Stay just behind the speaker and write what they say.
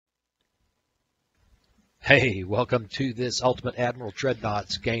Hey, welcome to this Ultimate Admiral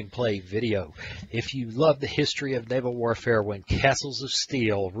Dreadnoughts gameplay video. If you love the history of naval warfare when castles of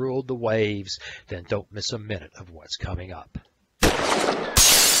steel ruled the waves, then don't miss a minute of what's coming up.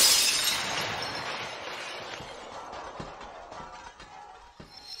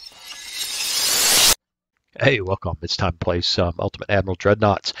 Hey, welcome. It's time to play some Ultimate Admiral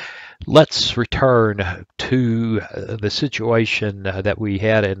Dreadnoughts. Let's return to the situation that we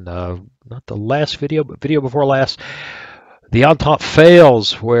had in not the last video, but video before last. The Entente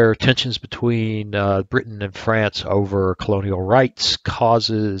fails, where tensions between Britain and France over colonial rights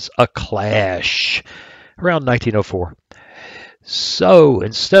causes a clash around 1904. So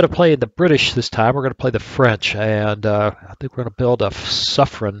instead of playing the British this time, we're going to play the French, and I think we're going to build a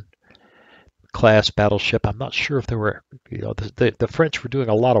Suffren class battleship. I'm not sure if there were, the French were doing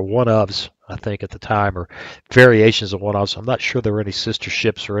a lot of one-ofs, I think, at the time, or variations of one-ofs. I'm not sure there were any sister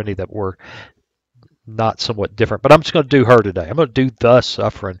ships or any that were not somewhat different, but I'm just going to do her today. I'm going to do the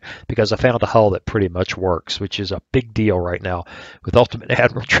Suffren because I found a hull that pretty much works, which is a big deal right now with Ultimate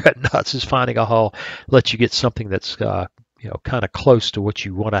Admiral Dreadnoughts, is finding a hull lets you get something that's kind of close to what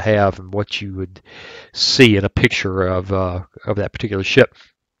you want to have and what you would see in a picture of that particular ship.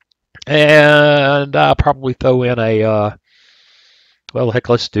 And I'll probably throw in a well, heck,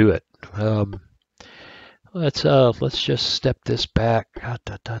 let's do it. Let's just step this back.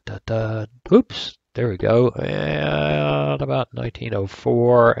 Oops, there we go. And about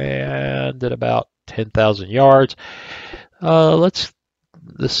 1904, and at about 10,000 yards. The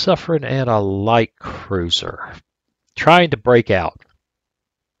Suffren and a light cruiser trying to break out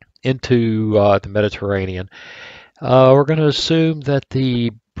into the Mediterranean. We're going to assume that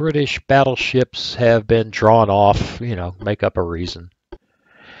the British battleships have been drawn off, make up a reason.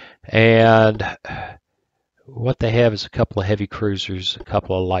 And what they have is a couple of heavy cruisers, a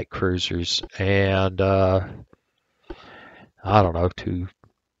couple of light cruisers, and I don't know, two,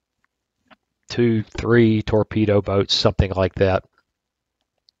 three torpedo boats, something like that.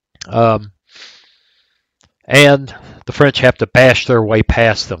 And the French have to bash their way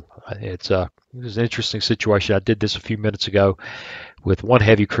past them. It was an interesting situation. I did this a few minutes ago with one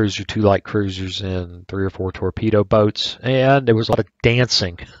heavy cruiser, two light cruisers, and 3 or 4 torpedo boats. And there was a lot of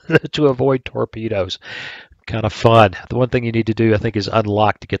dancing to avoid torpedoes. Kind of fun. The one thing you need to do, I think, is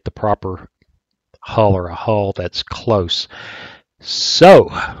unlock to get the proper hull, or a hull that's close. So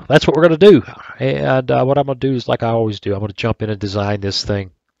that's what we're going to do. And what I'm going to do is like I always do. I'm going to jump in and design this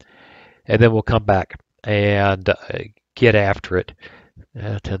thing. And then we'll come back and get after it.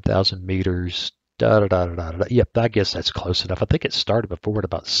 10,000 meters. Yep, I guess that's close enough. I think it started before at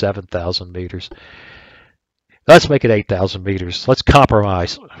about 7,000 meters. Let's make it 8,000 meters. Let's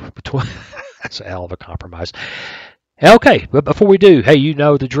compromise. That's a hell of a compromise. Okay, but before we do, hey, you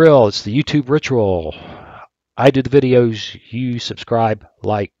know the drill. It's the YouTube ritual. I do the videos. You subscribe,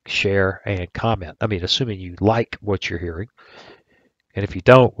 like, share, and comment. I mean, assuming you like what you're hearing. And if you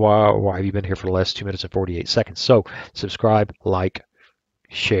don't, why have you been here for the last 2 minutes and 48 seconds? So subscribe, like,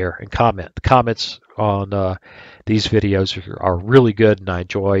 share, and comment. The comments on these videos are really good, and I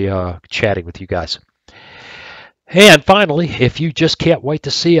enjoy chatting with you guys. And finally, if you just can't wait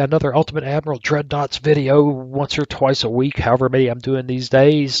to see another Ultimate Admiral Dreadnoughts video once or twice a week, however many I'm doing these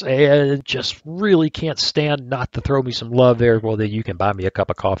days, and just really can't stand not to throw me some love there, well, then you can buy me a cup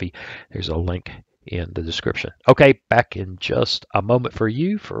of coffee. There's a link in the description. Okay, back in just a moment for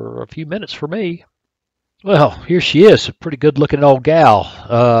you, for a few minutes for me. Well, here she is, a pretty good-looking old gal.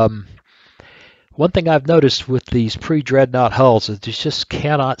 One thing I've noticed with these pre-Dreadnought hulls is they just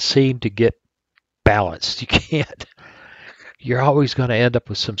cannot seem to get balanced. You can't. You're always going to end up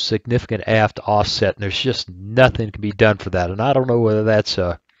with some significant aft offset, and there's just nothing can be done for that. And I don't know whether that's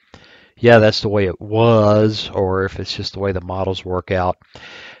that's the way it was, or if it's just the way the models work out.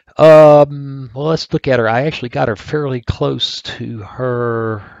 Well, let's look at her. I actually got her fairly close to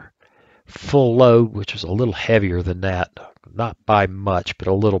her full load, which is a little heavier than that. Not by much, but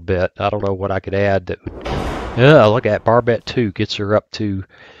a little bit. I don't know what I could add. Look at Barbette 2 gets her up to,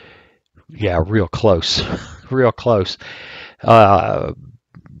 real close. Real close.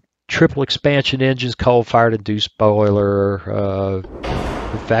 Triple expansion engines, coal-fired induced boiler.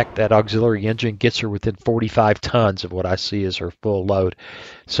 In fact, that auxiliary engine gets her within 45 tons of what I see as her full load.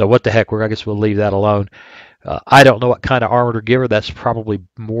 So what the heck, I guess we'll leave that alone. I don't know what kind of armor to give her. That's probably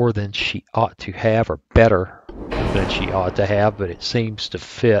more than she ought to have, or better than she ought to have, but it seems to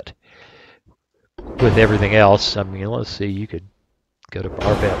fit with everything else. I mean, let's see, you could go to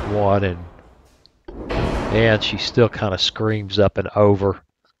Barbette 1, and she still kind of screams up and over.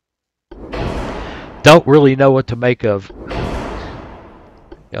 Don't really know what to make of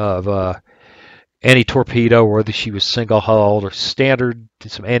anti-torpedo, or whether she was single-hulled or standard,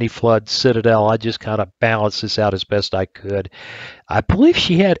 some anti-flood Citadel. I just kind of balanced this out as best I could. I believe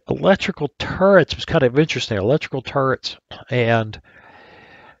she had electrical turrets. It was kind of interesting. Electrical turrets and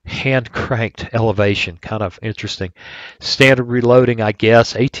hand-cranked elevation. Kind of interesting. Standard reloading, I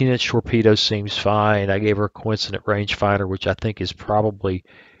guess. 18-inch torpedo seems fine. I gave her a coincident rangefinder, which I think is probably,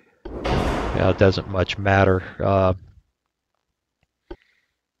 doesn't much matter.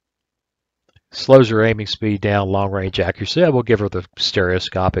 Slows her aiming speed down, long range accuracy. We'll give her the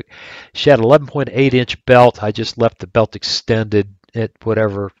stereoscopic. She had an 11.8-inch belt. I just left the belt extended at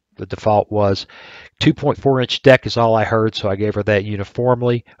whatever the default was. 2.4-inch deck is all I heard, so I gave her that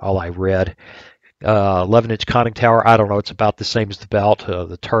uniformly, all I read. 11-inch conning tower, I don't know, it's about the same as the belt.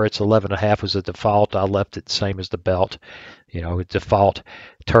 The turret's 11.5 was the default. I left it the same as the belt. Default.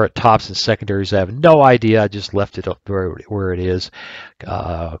 Turret tops and secondaries, I have no idea. I just left it up where it is.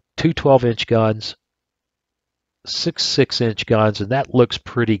 Two 12-inch guns, 6 6-inch guns, and that looks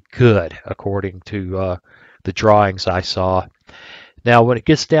pretty good according to the drawings I saw. Now, when it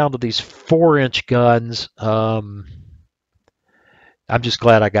gets down to these 4-inch guns, I'm just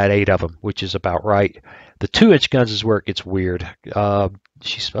glad I got 8 of them, which is about right. The 2-inch guns is where it gets weird.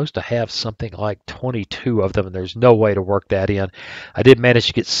 She's supposed to have something like 22 of them, and there's no way to work that in. I did manage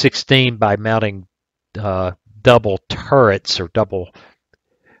to get 16 by mounting double turrets, or double,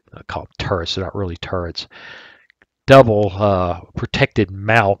 I call them turrets, they're not really turrets, double protected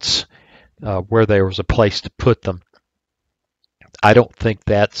mounts where there was a place to put them. I don't think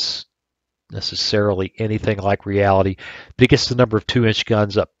that's necessarily anything like reality, but it gets the number of 2-inch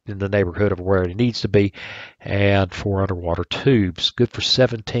guns up in the neighborhood of where it needs to be, and 4 underwater tubes. Good for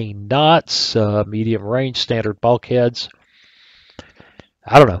 17 knots, medium range, standard bulkheads.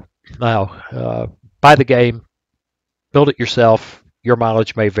 I don't know. Now, buy the game, build it yourself. Your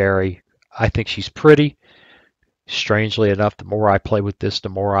mileage may vary. I think she's pretty. Strangely enough, the more I play with this, the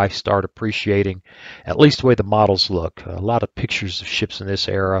more I start appreciating at least the way the models look. A lot of pictures of ships in this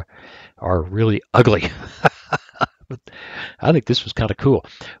era are really ugly. But I think this was kind of cool.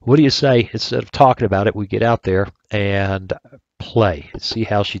 What do you say, instead of talking about it, we get out there and play and see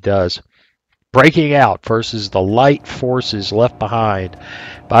how she does. Breaking out versus the light forces left behind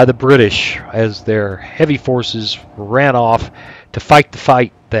by the British as their heavy forces ran off to fight the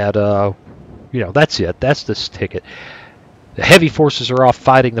fight that that's it. That's this ticket. The heavy forces are off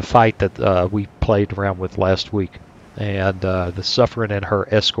fighting the fight that we played around with last week. And the Suffren and her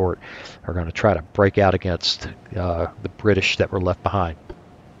escort are going to try to break out against the British that were left behind.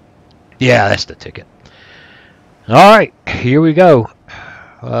 Yeah, that's the ticket. All right, here we go.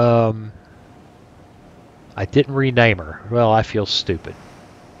 I didn't rename her. Well, I feel stupid.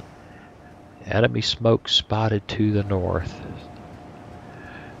 Enemy smoke spotted to the north.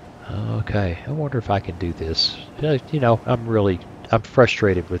 Okay, I wonder if I can do this. I'm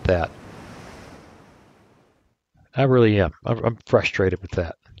frustrated with that. I really am. I'm frustrated with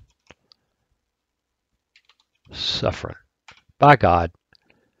that. Suffren. By God,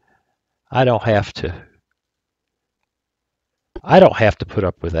 I don't have to put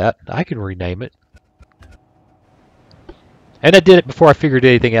up with that. I can rename it. And I did it before I figured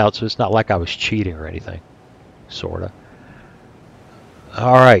anything out, so it's not like I was cheating or anything. Sorta.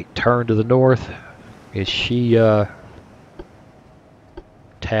 All right, turn to the north. Is she attach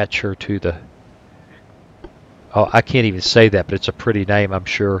her to the... Oh, I can't even say that, but it's a pretty name, I'm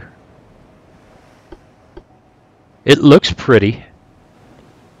sure. It looks pretty.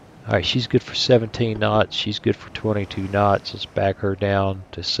 All right, she's good for 17 knots. She's good for 22 knots. Let's back her down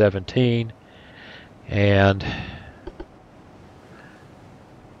to 17. And...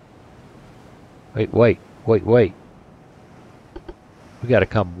 Wait. We got to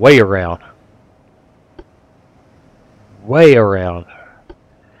come way around. Way around. In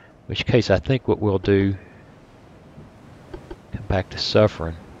which case, I think what we'll do... Come back to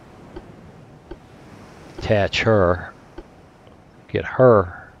Suffren. Attach her. Get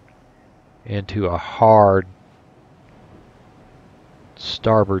her into a hard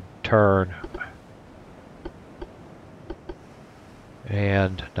starboard turn.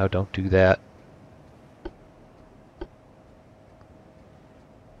 And no, don't do that.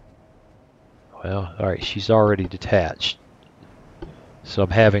 Well, alright, she's already detached. So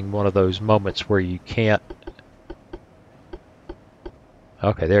I'm having one of those moments where you can't...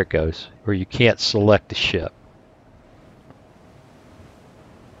 Okay, there it goes. Where you can't select the ship.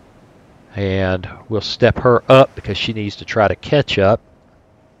 And we'll step her up because she needs to try to catch up.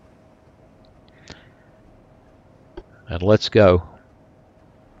 And let's go.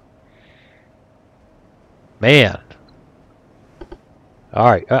 Man.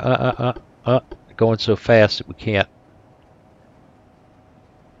 Alright, going so fast that we can't.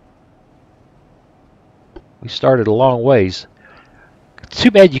 We started a long ways. Too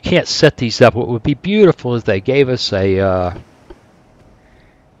bad you can't set these up. What would be beautiful is they gave us a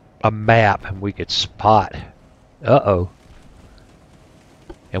map and we could spot. And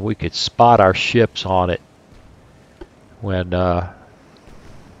we could spot our ships on it when,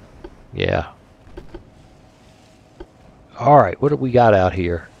 yeah. Alright, what do we got out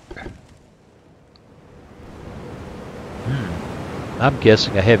here? I'm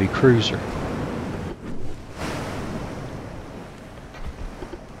guessing a heavy cruiser.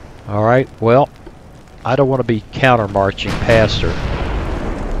 Alright, well, I don't want to be counter-marching past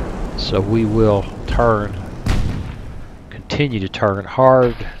her. So we will continue to turn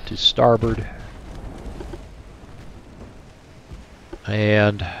hard to starboard.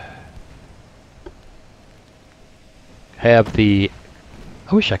 And have the,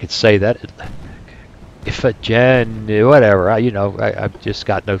 I wish I could say that. If a gen, whatever, I've just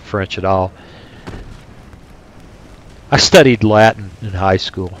got no French at all. I studied Latin in high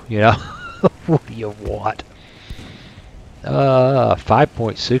school, What do you want?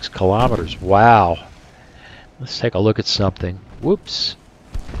 5.6 kilometers. Wow. Let's take a look at something. Whoops.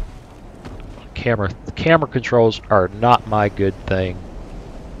 Camera controls are not my good thing.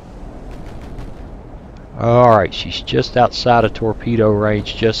 Alright, she's just outside of torpedo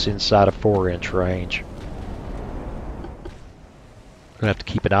range, just inside of 4-inch range. Gonna have to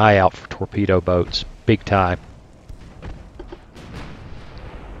keep an eye out for torpedo boats. Big time.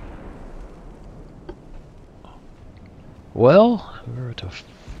 Well,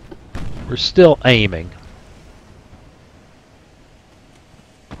 we're still aiming.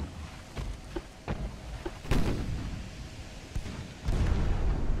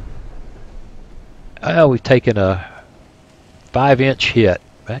 Well, we've taken a 5-inch hit.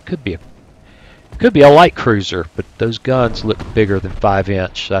 That could be a light cruiser, but those guns look bigger than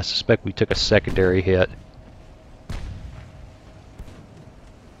 5-inch. So I suspect we took a secondary hit.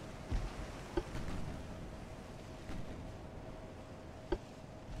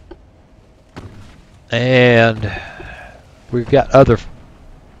 And we've got other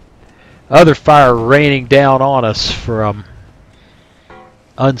fire raining down on us from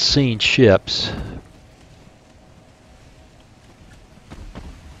unseen ships.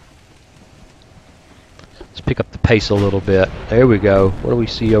 Let's pick up the pace a little bit. There we go. What do we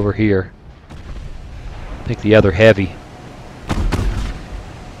see over here? I think the other heavy.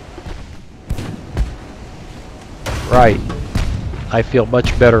 Right. I feel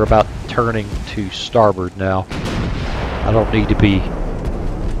much better about turning to starboard now. I don't need to be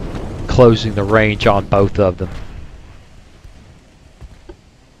closing the range on both of them.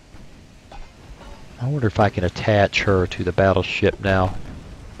 I wonder if I can attach her to the battleship now.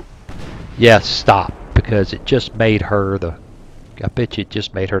 Yes, stop, because it just made her the, I bet you it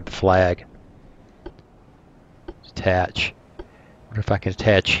just made her the flag. Attach. I wonder if I can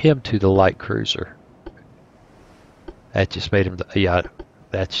attach him to the light cruiser. That just made him, yeah,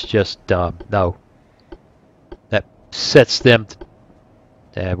 that's just dumb. No. That sets them,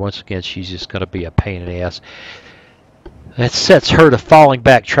 and once again, she's just going to be a pain in the ass. That sets her to falling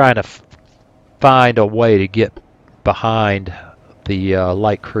back, trying to find a way to get behind the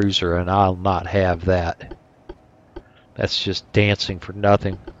light cruiser, and I'll not have that. That's just dancing for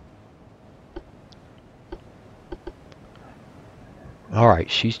nothing. Alright,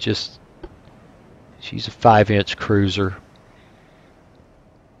 she's a 5-inch cruiser.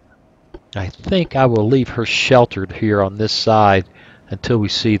 I think I will leave her sheltered here on this side until we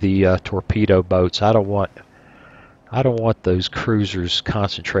see the torpedo boats. I don't want those cruisers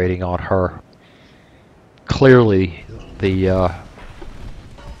concentrating on her. Clearly, the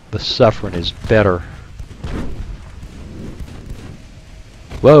Suffren is better.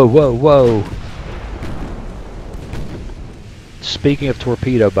 Whoa, whoa, whoa! Speaking of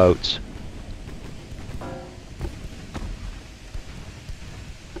torpedo boats.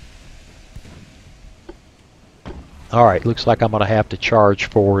 Alright, looks like I'm going to have to charge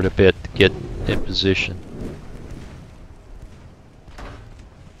forward a bit to get in position.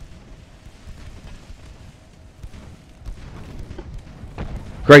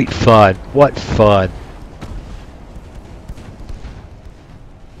 Great fun. What fun.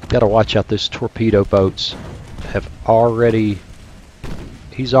 Gotta watch out, those torpedo boats have already...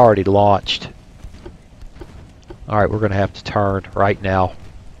 He's already launched. Alright, we're going to have to turn right now.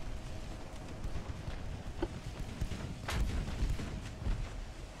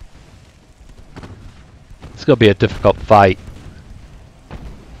 It's going to be a difficult fight.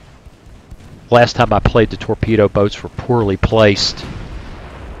 Last time I played, the torpedo boats were poorly placed.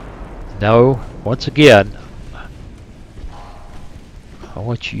 No, once again, I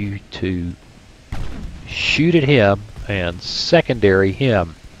want you to shoot at him and secondary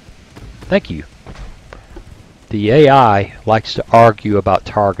him. Thank you. The AI likes to argue about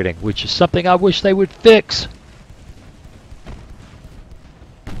targeting, which is something I wish they would fix.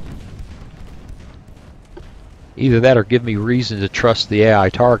 Either that or give me reason to trust the AI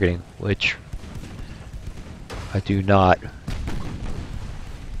targeting, which I do not.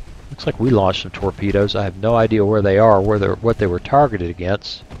 Looks like we launched some torpedoes. I have no idea where they are, what they were targeted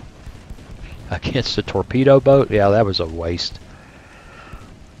against. Against a torpedo boat? Yeah, that was a waste.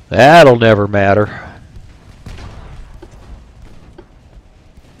 That'll never matter.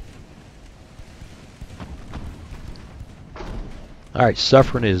 Alright,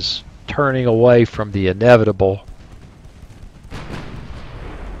 Suffren is turning away from the inevitable.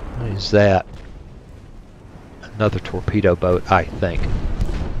 What is that? Another torpedo boat, I think.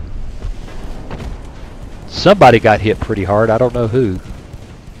 Somebody got hit pretty hard. I don't know who.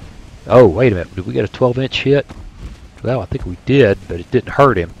 Oh, wait a minute. Did we get a 12-inch hit? Well, I think we did, but it didn't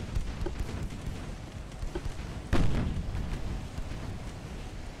hurt him.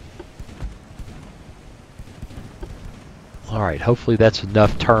 Alright, hopefully that's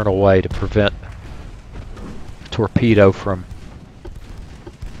enough turn away to prevent the torpedo from...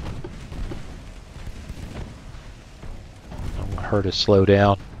 I want her to slow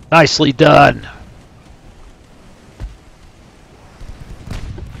down. Nicely done!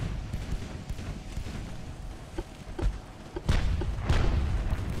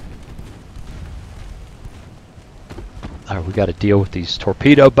 Alright, we got to deal with these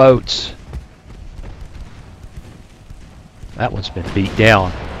torpedo boats. That one's been beat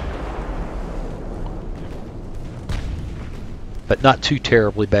down. But not too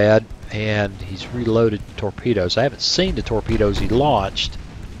terribly bad. And he's reloaded torpedoes. I haven't seen the torpedoes he launched.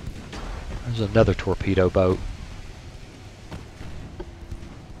 There's another torpedo boat.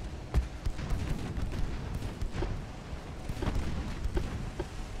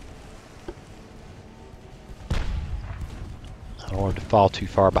 I don't want him to fall too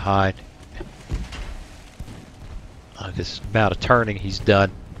far behind. This amount of turning he's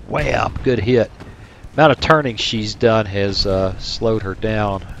done, wham, good hit. Amount of turning she's done has slowed her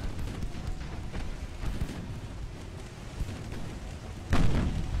down.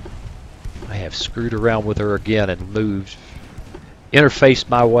 I have screwed around with her again and moved, interfaced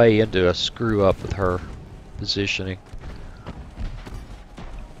my way into a screw up with her positioning.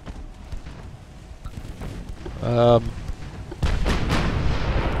 Yeah,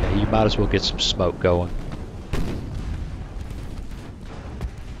 you might as well get some smoke going.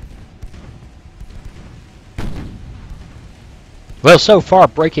 Well, so far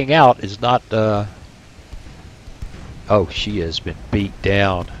breaking out is not... Oh, she has been beat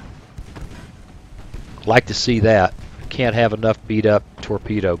down. Like to see that. Can't have enough beat up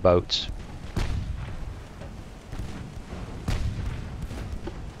torpedo boats.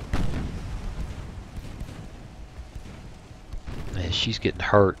 Man, she's getting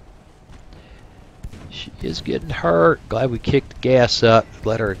hurt. She is getting hurt. Glad we kicked the gas up.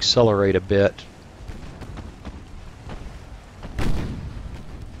 Let her accelerate a bit.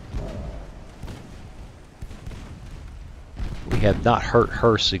 Have not hurt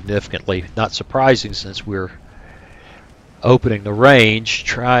her significantly. Not surprising since we're opening the range,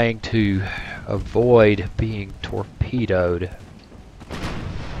 trying to avoid being torpedoed.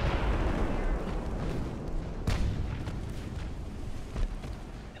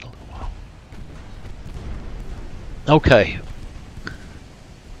 Okay.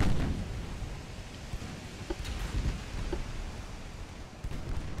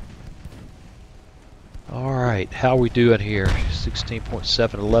 Alright, how are we doing here?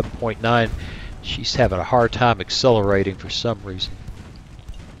 16.7, 11.9. She's having a hard time accelerating for some reason.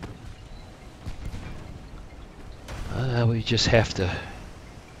 We just have to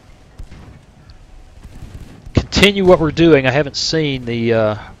continue what we're doing. I haven't seen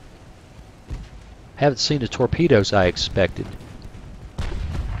the torpedoes I expected.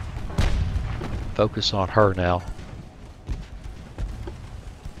 Focus on her now.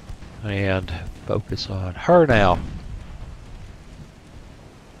 And focus on her now.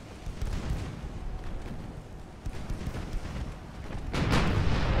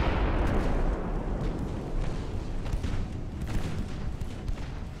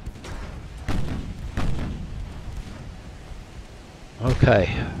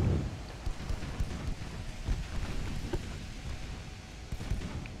 Okay.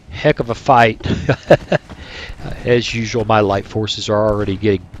 Heck of a fight. As usual, my light forces are already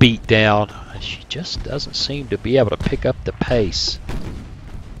getting beat down. She just doesn't seem to be able to pick up the pace.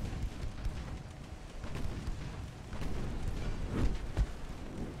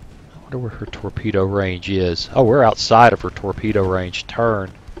 wonder where her torpedo range is. Oh, we're outside of her torpedo range. Turn.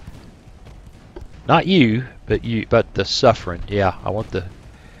 Not you, but the Suffren. Yeah, I want the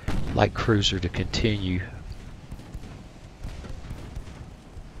light cruiser to continue.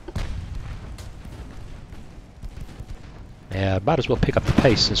 Yeah, might as well pick up the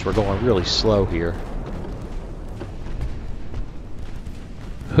pace since we're going really slow here.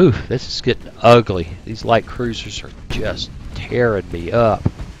 Whew, this is getting ugly. These light cruisers are just tearing me up.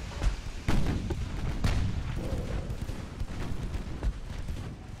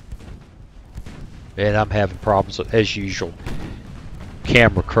 And I'm having problems, as usual.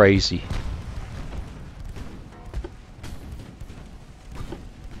 Camera crazy.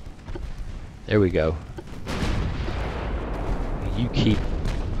 There we go. You keep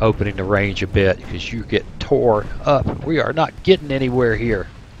opening the range a bit because you get torn up. We are not getting anywhere here.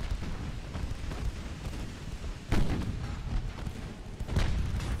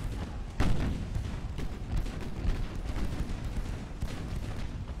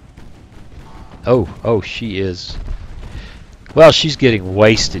 Oh, she is. Well, she's getting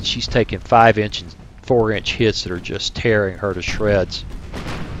wasted. She's taking 5-inch and 4-inch hits that are just tearing her to shreds.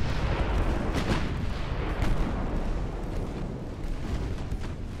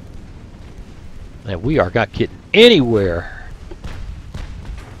 And we are not getting anywhere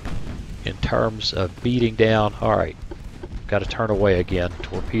in terms of beating down. All right, got to turn away again.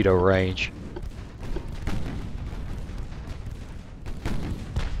 Torpedo range.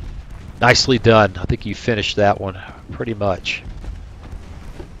 Nicely done. I think you finished that one pretty much.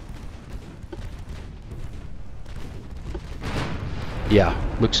 Yeah,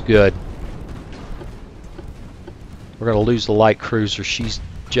 looks good. We're going to lose the light cruiser. She's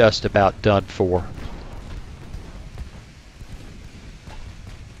just about done for.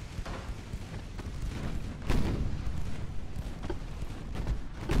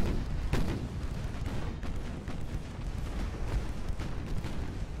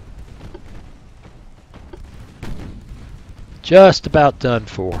 Just about done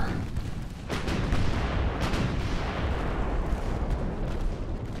for.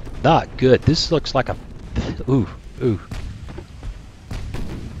 Not good. This looks like a... Ooh.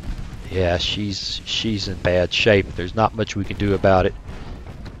 Yeah, she's in bad shape. There's not much we can do about it.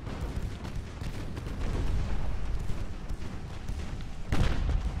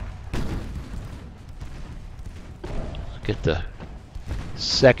 Get the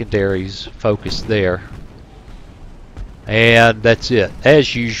secondaries focused there. And that's it.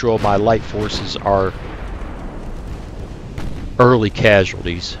 As usual, my light forces are early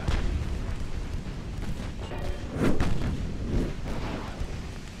casualties.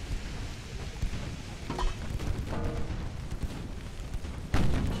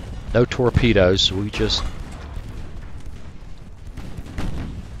 No torpedoes, so we just...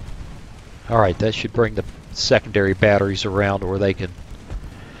 Alright, that should bring the secondary batteries around where they can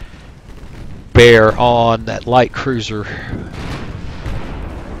bear on that light cruiser.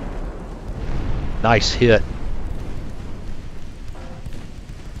 Nice hit.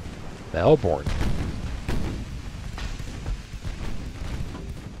 Melbourne.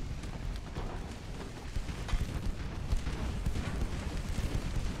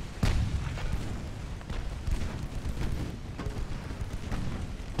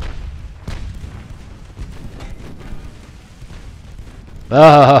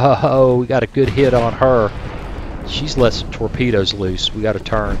 Oh, we got a good hit on her. She's let some torpedoes loose. We got to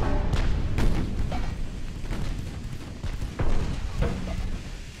turn.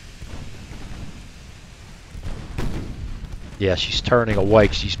 Yeah, she's turning away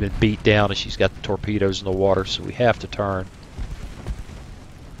because she's been beat down and she's got the torpedoes in the water, so we have to turn.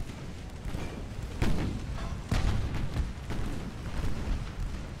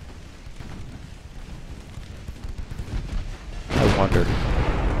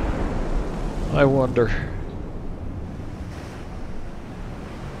 I wonder.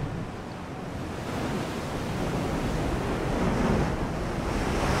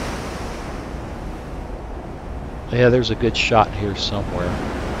 Yeah, there's a good shot here somewhere.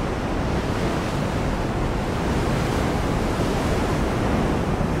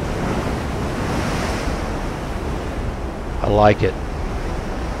 I like it.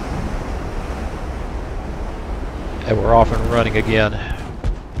 And we're off and running again.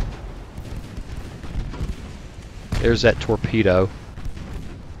 There's that torpedo.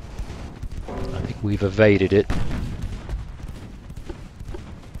 I think we've evaded it.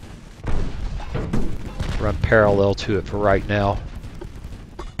 Run parallel to it for right now.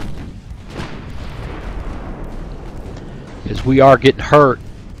 Because we are getting hurt.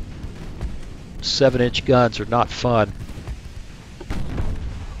 7-inch guns are not fun.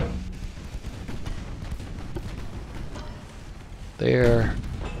 there.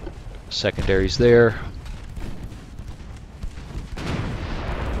 Secondaries there.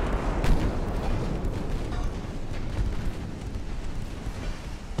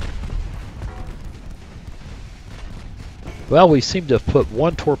 Well, we seem to have put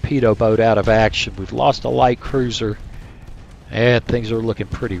one torpedo boat out of action. We've lost a light cruiser, and things are looking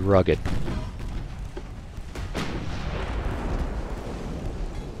pretty rugged.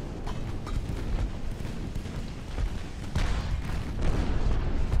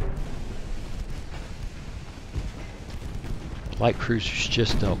 Light cruisers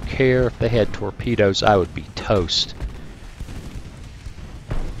just don't care. If they had torpedoes, I would be toast.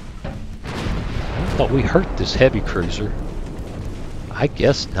 I thought we hurt this heavy cruiser. I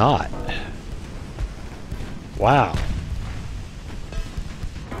guess not. Wow.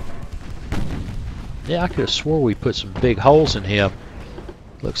 Yeah, I could have swore we put some big holes in him.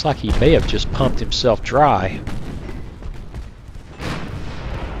 Looks like he may have just pumped himself dry.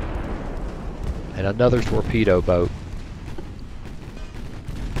 And another torpedo boat.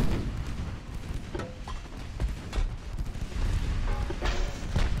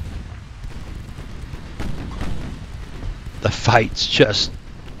 The fight's just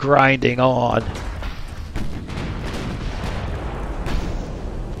grinding on.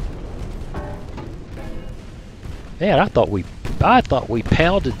 Man, I thought we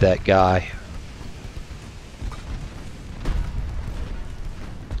pounded that guy.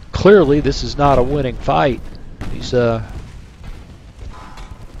 Clearly, this is not a winning fight. He's Is that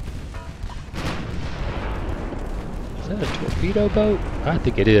a torpedo boat? I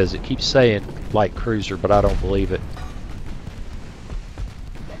think it is. It keeps saying light cruiser, but I don't believe it.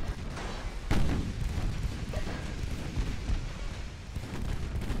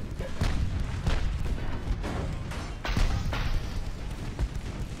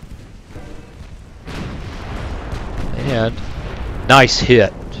 And nice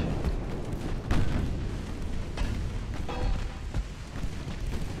hit.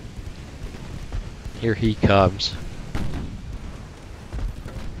 Here he comes.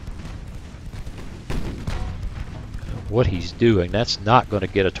 What he's doing, that's not going to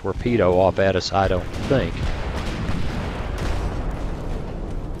get a torpedo off at us, I don't think.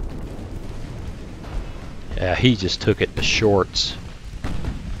 Yeah, he just took it in the shorts.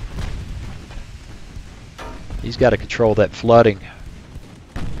 He's got to control that flooding.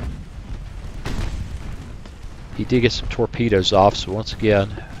 He did get some torpedoes off, so once again,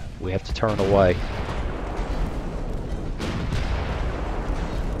 we have to turn away.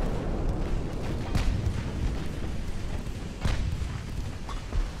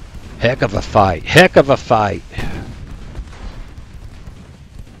 Heck of a fight. Heck of a fight.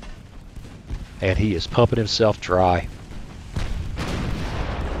 And he is pumping himself dry.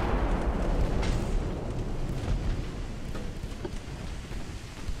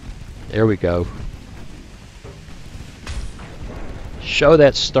 There we go. Show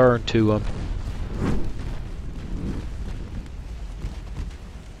that stern to him.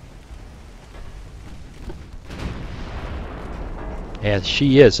 And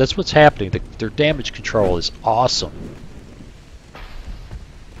she is. That's what's happening. Their damage control is awesome.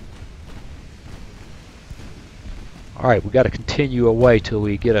 Alright, we got to continue away till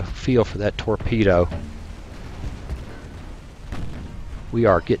we get a feel for that torpedo. We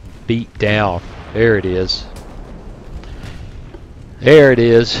are getting beat down. There it is. There it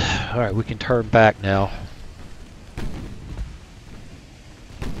is. Alright, we can turn back now.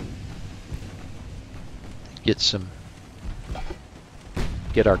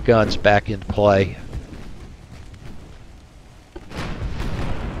 Get our guns back into play.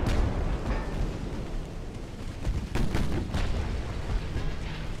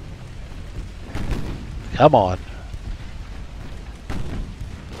 Come on.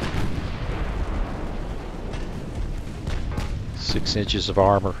 Six inches of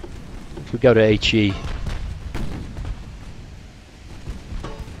armor. If we go to HE.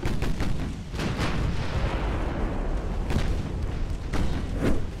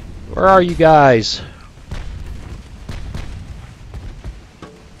 Where are you guys?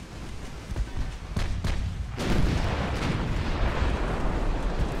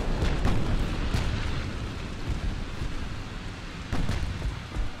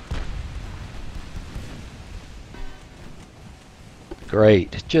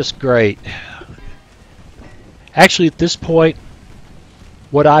 Great, just great. Actually, at this point,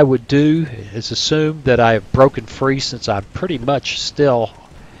 what I would do is assume that I have broken free, since I'm pretty much still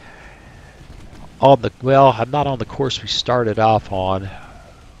on the, well, I'm not on the course we started off on.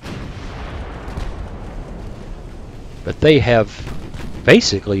 But they have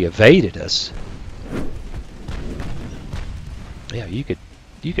basically evaded us. Yeah, you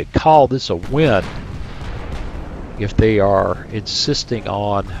could call this a win if they are insisting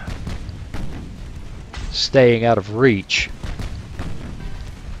on staying out of reach.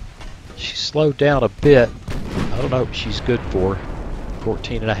 She slowed down a bit. I don't know what she's good for.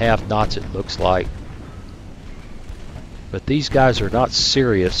 14.5 knots it looks like. But these guys are not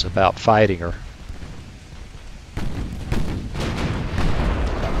serious about fighting her.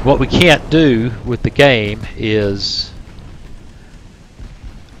 What we can't do with the game is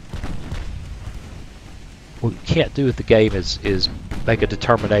make a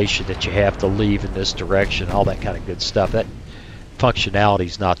determination that you have to leave in this direction, all that kind of good stuff. That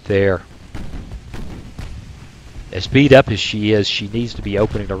functionality's not there. As beat up as she is, she needs to be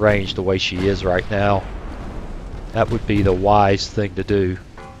opening the range the way she is right now. That would be the wise thing to do.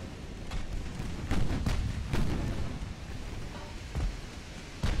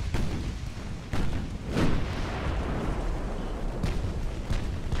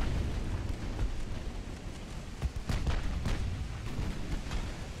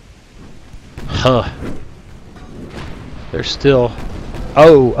 Huh. They're still...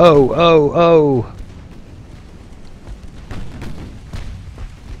 Oh!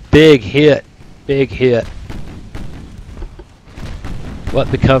 Big hit. Big hit.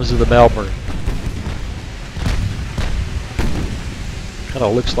 What becomes of the Melbourne? Kind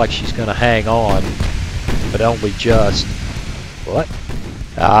of looks like she's going to hang on, but only just. What?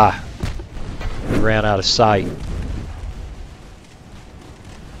 Ah, we ran out of sight.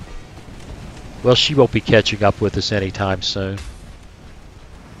 Well, she won't be catching up with us anytime soon.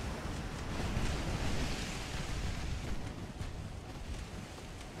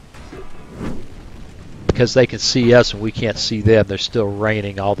 Because they can see us and we can't see them, they're still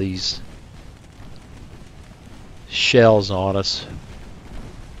raining all these shells on us.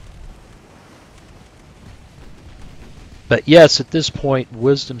 But yes, at this point,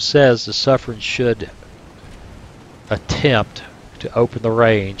 wisdom says the Suffren should attempt to open the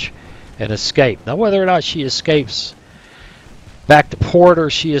range and escape. Now, whether or not she escapes back to port or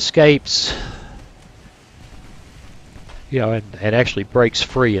she escapes, you know, and actually breaks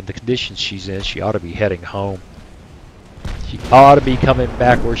free in the conditions she's in, she ought to be heading home. She ought to be coming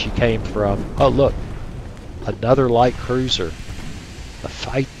back where she came from. Oh, look, another light cruiser. The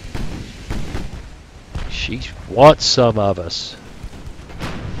fight. She wants some of us.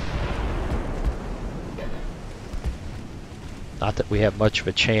 Not that we have much of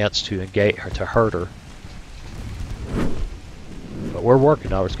a chance to engage or to hurt her. But we're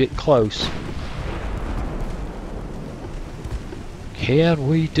working on it. It's getting close. Can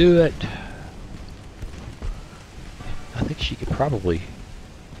we do it? I think she could probably...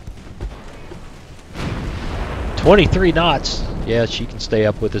 23 knots. Yeah, she can stay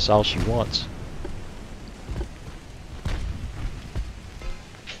up with us all she wants.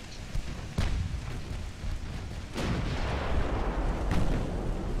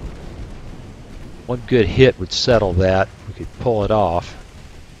 One good hit would settle that. We could pull it off.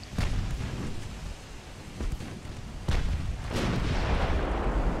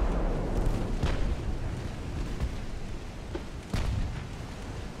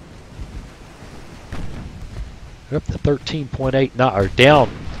 We're up to 13.8 knots, or down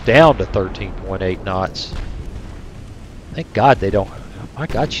to 13.8 knots. Thank God they don't. Oh my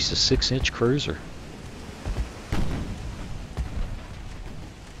God, she's a 6-inch cruiser.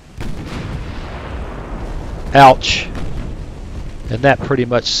 Ouch. And that pretty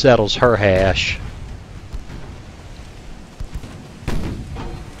much settles her hash.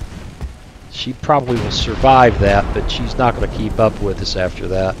 She probably will survive that, but she's not going to keep up with us after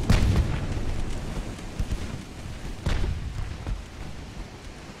that.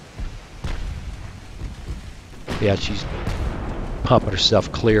 Yeah, she's pumping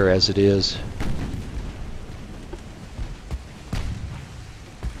herself clear as it is.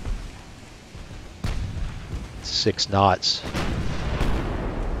 It's 6 knots.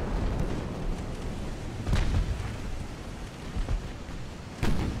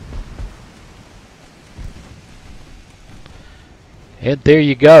 And there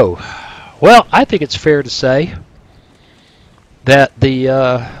you go. Well, I think it's fair to say that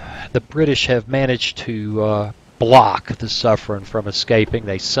the British have managed to block the Suffren from escaping.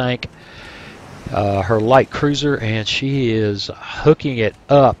 They sank her light cruiser, and she is hooking it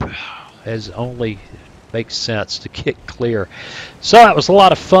up as only makes sense to get clear. So that was a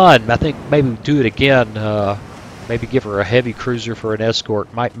lot of fun. I think maybe we'll do it again. Maybe give her a heavy cruiser for an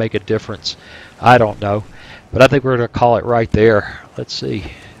escort. Might make a difference. I don't know. But I think we're going to call it right there. Let's see.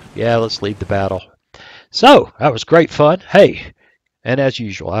 Yeah, let's leave the battle. So that was great fun. Hey, and as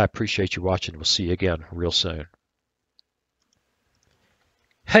usual, I appreciate you watching. We'll see you again real soon.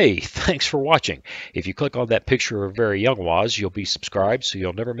 Hey, thanks for watching. If you click on that picture of very young Waz, you'll be subscribed so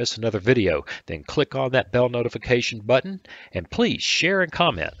you'll never miss another video. Then click on that bell notification button and please share and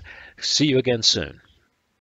comment. See you again soon.